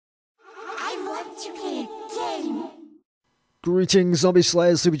Greetings, Zombie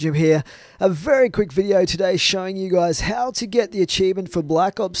Slayers, Super Jim here. A very quick video today showing you guys how to get the achievement for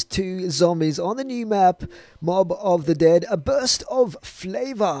Black Ops 2 Zombies on the new map, Mob of the Dead, a burst of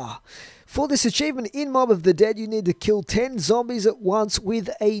flavor. For this achievement in Mob of the Dead, you need to kill 10 zombies at once with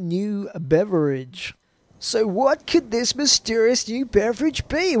a new beverage. So what could this mysterious new beverage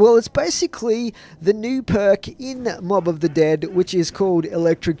be? Well, it's basically the new perk in Mob of the Dead, which is called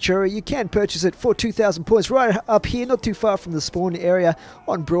Electric Cherry. You can purchase it for 2,000 points right up here, not too far from the spawn area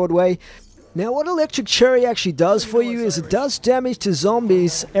on Broadway. Now, what Electric Cherry actually does for you is it does damage to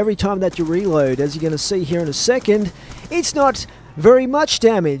zombies every time that you reload. As you're going to see here in a second, it's not very much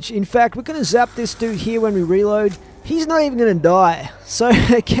damage. In fact, we're going to zap this dude here when we reload. He's not even going to die, so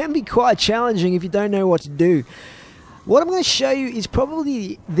it can be quite challenging if you don't know what to do. What I'm going to show you is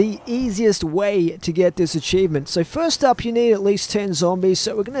probably the easiest way to get this achievement. So first up, you need at least 10 zombies,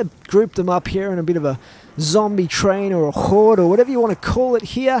 so we're going to group them up here in a bit of a zombie train or a horde or whatever you want to call it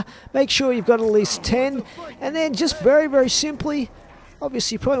here. Make sure you've got at least 10, and then just very simply,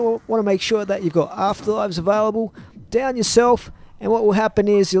 obviously you probably want to make sure that you've got afterlives available. Down yourself. And what will happen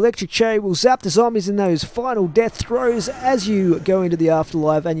is the Electric Cherry will zap the zombies in those final death throws as you go into the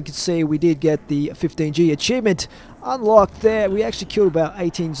afterlife. And you can see we did get the 15G achievement unlocked there. We actually killed about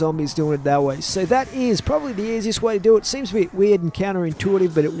 18 zombies doing it that way. So that is probably the easiest way to do it. Seems a bit weird and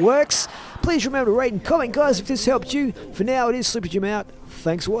counterintuitive, but it works. Please remember to rate and comment, guys, if this helped you. For now, it is Super Jim out.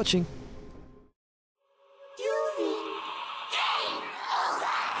 Thanks for watching.